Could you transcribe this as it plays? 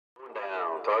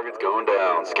down. Target's going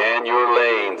down. Scan your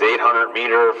lanes. 800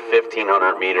 meter,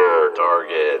 1500 meter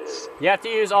targets. You have to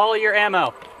use all of your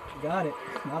ammo. Got it.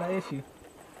 Not an issue.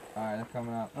 Alright, they're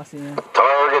coming up. I see him.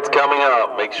 Target's coming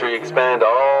up. Make sure you expend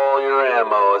all your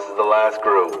ammo. This is the last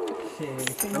group.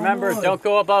 Shit, Remember, don't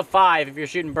go above 5 if you're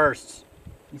shooting bursts.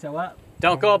 You said what?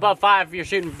 Don't go above 5 if you're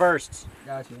shooting bursts.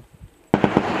 Got you.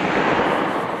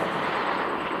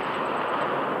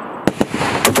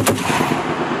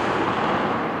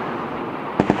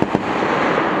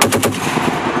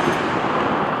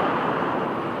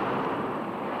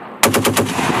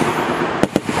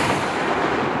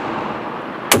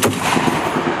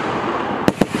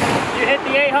 You hit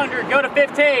the 800, go to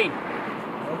 15.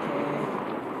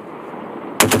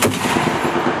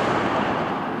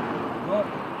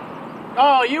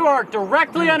 Oh, you are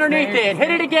directly underneath it.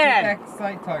 Hit it again. Back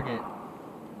sight target.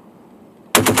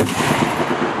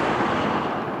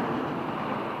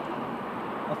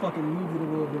 I fucking moved it a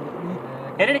little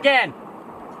bit. Hit it again.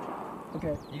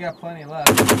 Okay. You got plenty left.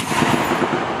 Bring it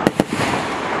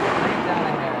down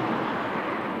a hair.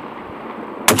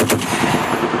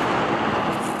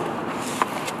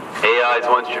 AIs,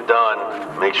 once you're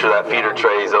done, make sure that feeder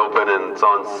tray is open and it's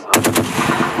on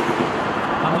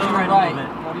I'm moving right.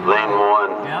 lane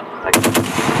 1. Yep.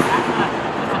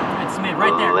 It's mid,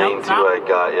 right there. Lane Nope, 2 I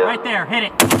got, yeah. right there, hit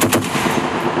it. Stay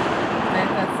at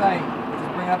that sight.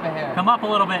 Just bring up a hair. Come up a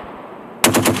little bit.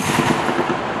 Just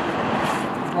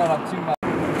brought up too much.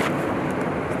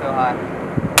 Still high.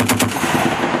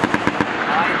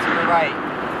 Line to your right.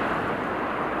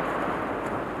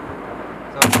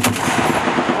 So,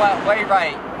 way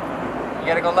right. You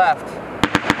gotta go left.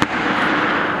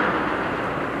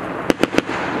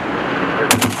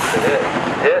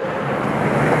 Hit.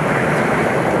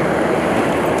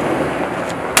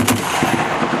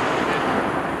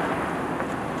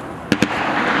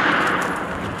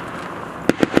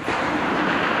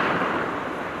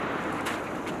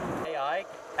 AI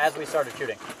as we started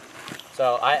shooting.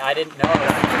 So I didn't know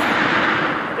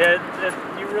that.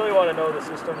 Yeah, you really want to know the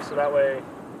system so that way,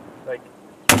 like,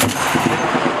 how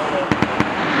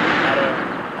to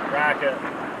rack it.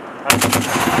 How to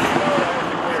know that once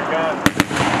you pull your gun,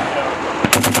 you know.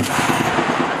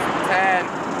 10.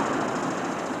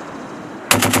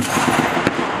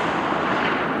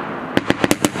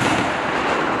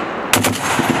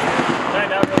 Right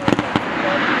now, really,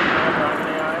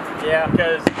 Yeah.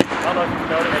 because I don't know if you've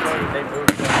noticed, They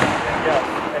moved.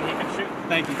 yeah, and he can shoot.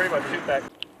 Thank you. Pretty much shoot back.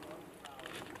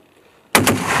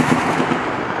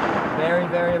 Very,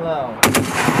 very low.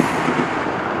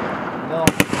 No,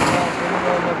 bring it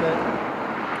over a bit.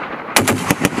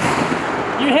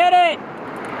 You hit it!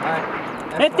 Alright.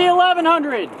 Hit the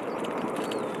 1100!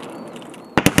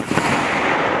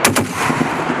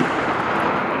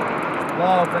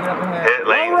 Low, bring it up ahead. Hit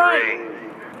lane Alright. 3.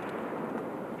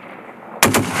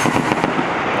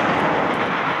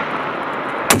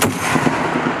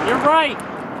 You're right!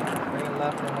 Bring it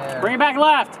left ahead. Bring it back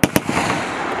left!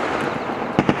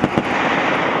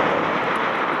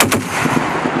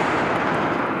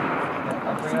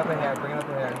 Bring it up ahead, bring it up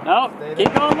ahead. No, Stay keep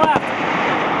there. going left.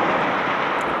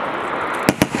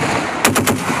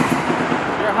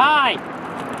 You're high.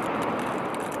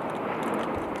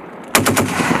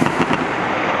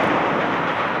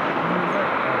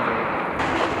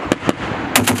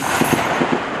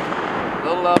 A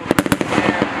little low.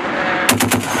 There.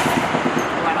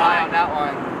 Went high on that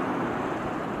one.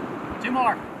 2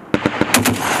 more.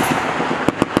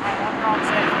 Alright, one wrong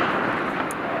safe.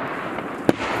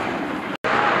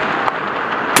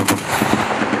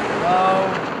 Low.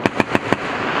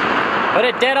 Put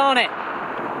it dead on it.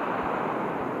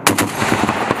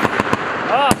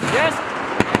 Oh, yes.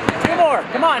 2 more.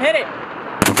 Come on, hit it.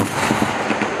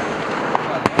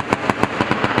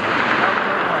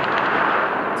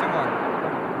 Two more.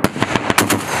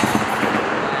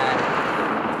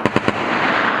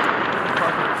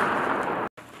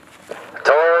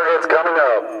 Target's coming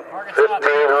up. Target's up.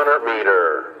 1500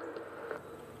 meter.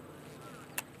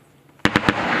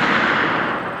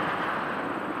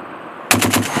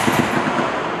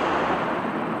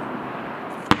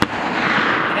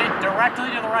 Hit directly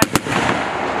to the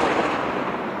right.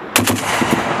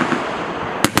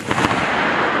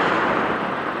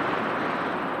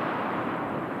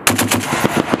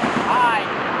 High.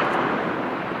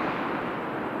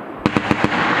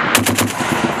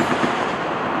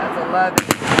 That's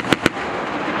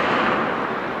 11.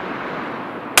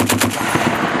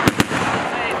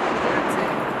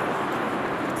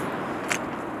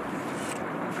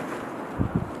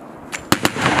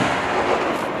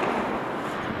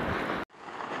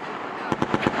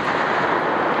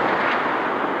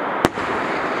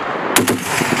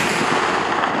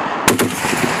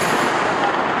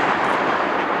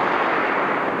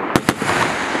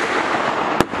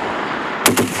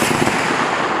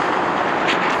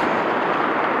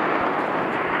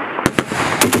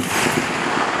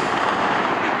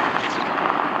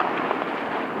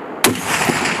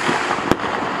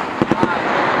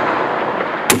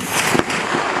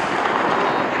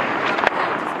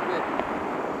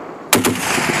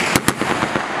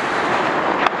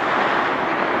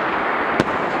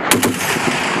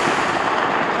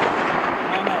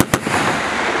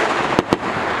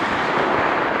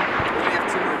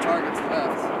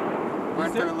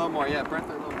 Yeah, burn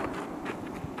through a little more.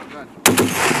 Good. Put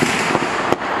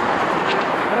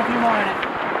a few more in it.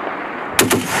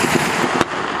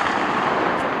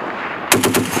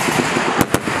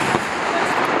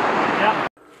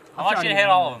 Yep. I want you to hit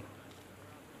all of them.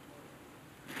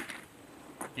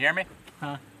 You hear me?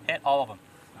 Huh? Hit all of them.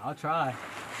 I'll try.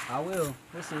 I will.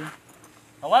 We'll see.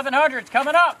 1100's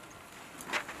coming up.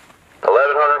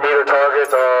 1100 meter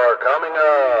targets are coming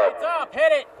up. It's up.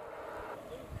 Hit it.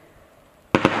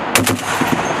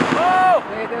 Oh!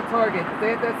 Stay at that target.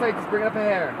 Stay at that site. Just bring it up a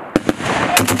hair.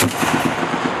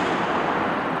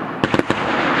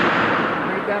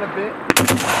 Bring it down a bit.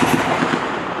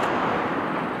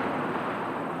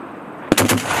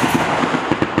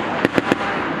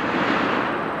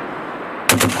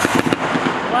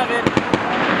 Love it.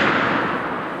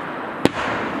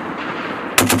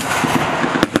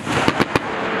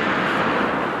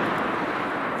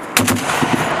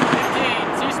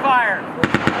 15. Ceasefire.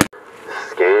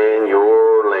 Scan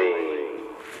your lane.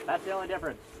 That's the only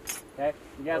difference. Okay,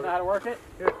 you guys know how to work it?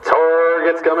 Here.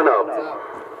 Targets coming up.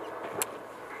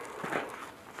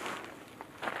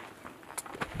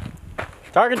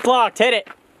 Target's blocked. Hit it.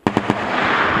 Bring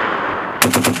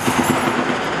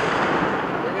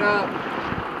it up.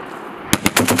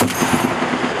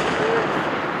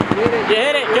 Hit it. You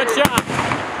hit it. Good shot.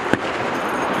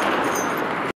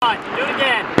 Come on, do it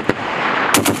again.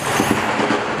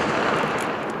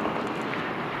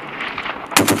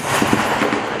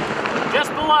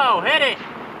 Just below. Hit it.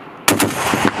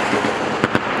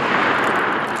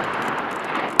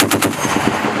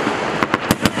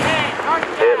 Okay, target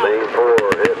Hit down. lane 4.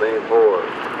 Hit lane 4.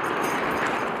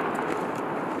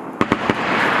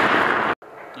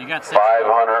 You got 6.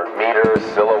 500 meter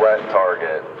silhouette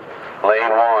target.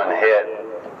 Lane 1 hit.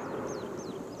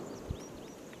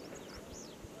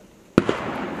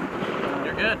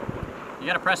 You're good. You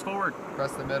gotta press forward.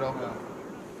 Press the middle.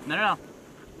 No.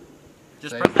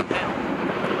 Just Safe. press that down.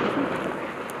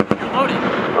 You're loaded.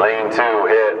 Lane 2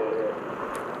 hit.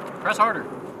 Press harder.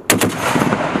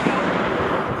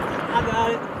 I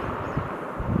got it.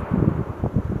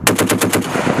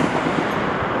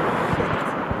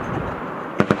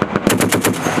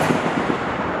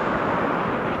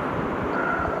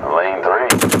 Lane 3.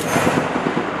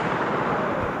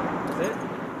 That's it?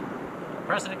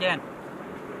 Press it again.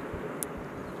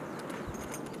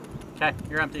 Okay,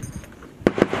 you're empty. Safe.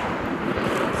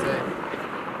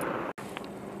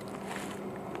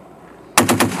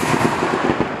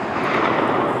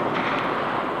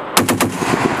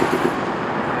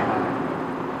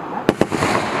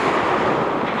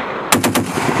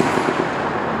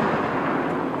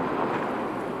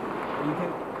 You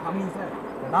can, how many is that?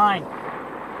 9. 12.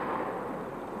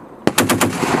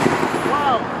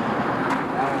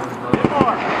 That one was 2 loaded.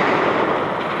 more.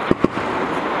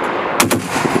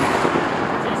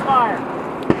 Ceasefire.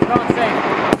 We're going safe.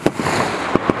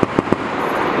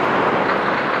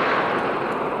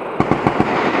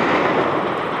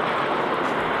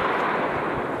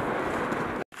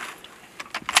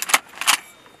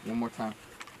 One more time.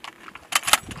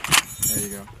 There you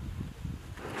go.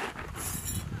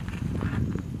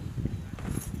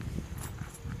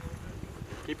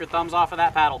 Keep your thumbs off of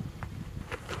that paddle.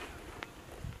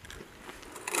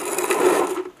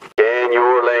 Scan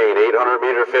your lane. 800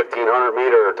 meter, 1500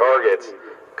 meter targets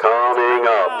coming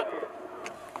up.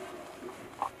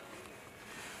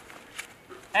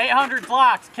 800's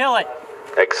locked. Kill it.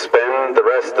 Expend the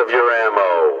rest of your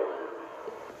ammo.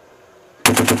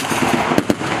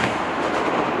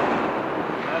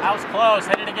 That was close.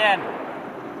 Hit it again.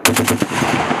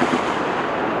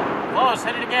 Close.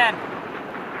 Hit it again.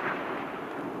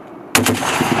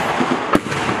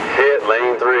 Hit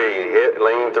lane 3. Hit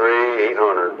lane 3.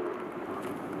 800.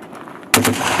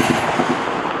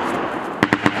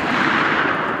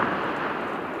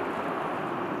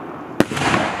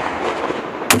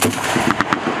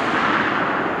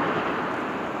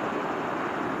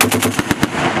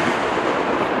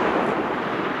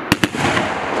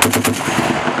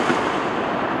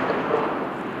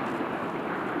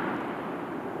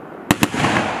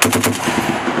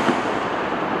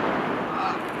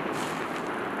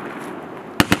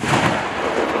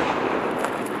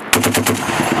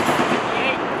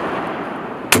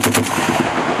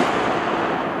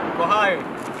 Go higher.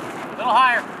 A little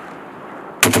higher.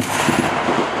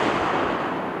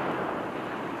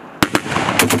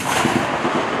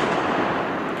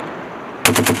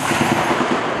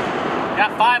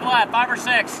 Got 5 left, 5 or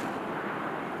 6.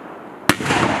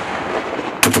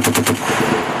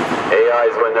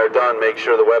 AIs, when they're done, make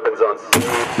sure the weapon's on C.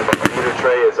 If the computer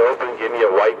tray is open, give me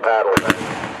a white paddle then.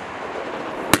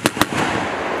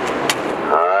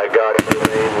 I got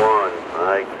lane 1,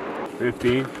 Mike.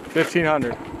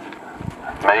 1500.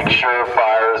 Make sure,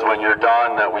 fires, when you're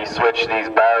done, that we switch these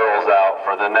barrels out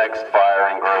for the next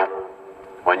firing group.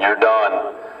 When you're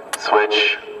done,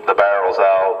 switch the barrels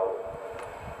out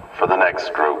for the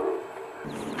next group.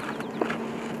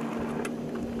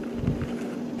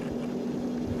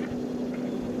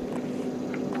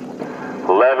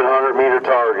 1,100-meter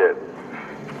target.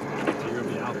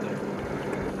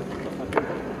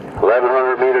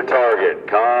 1,100-meter target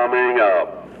coming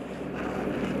up.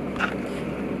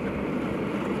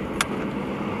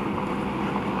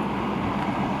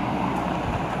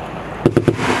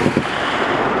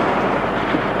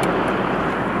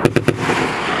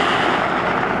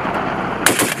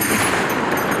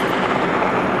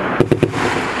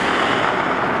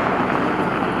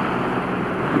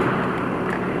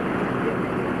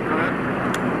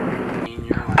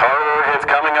 Target's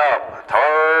coming up.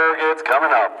 Target's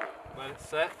coming up. Let it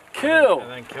set. Kill!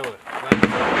 And then kill it. Let it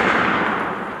set.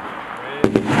 Ready?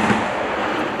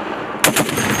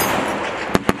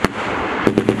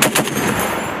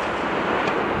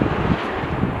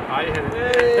 I hit it.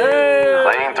 Hey!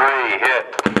 Lane 3, hit.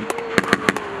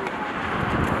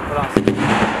 What else?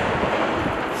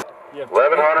 You have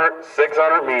 1,100,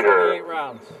 600 meter. 28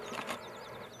 rounds.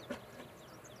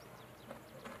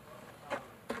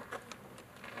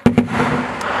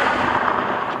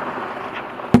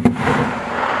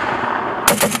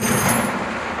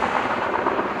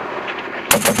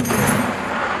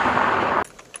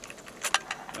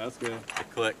 That's good.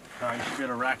 Click. Alright, you should be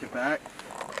able to rack it back.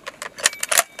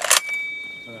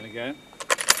 And then again.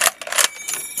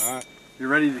 Alright, you're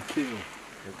ready to kill.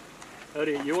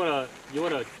 Odie, you wanna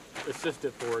assist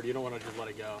it forward. You don't wanna just let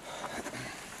it go.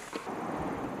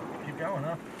 Keep going,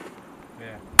 huh?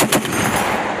 Yeah.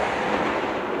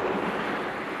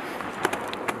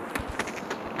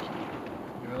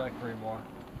 Do like 3 more.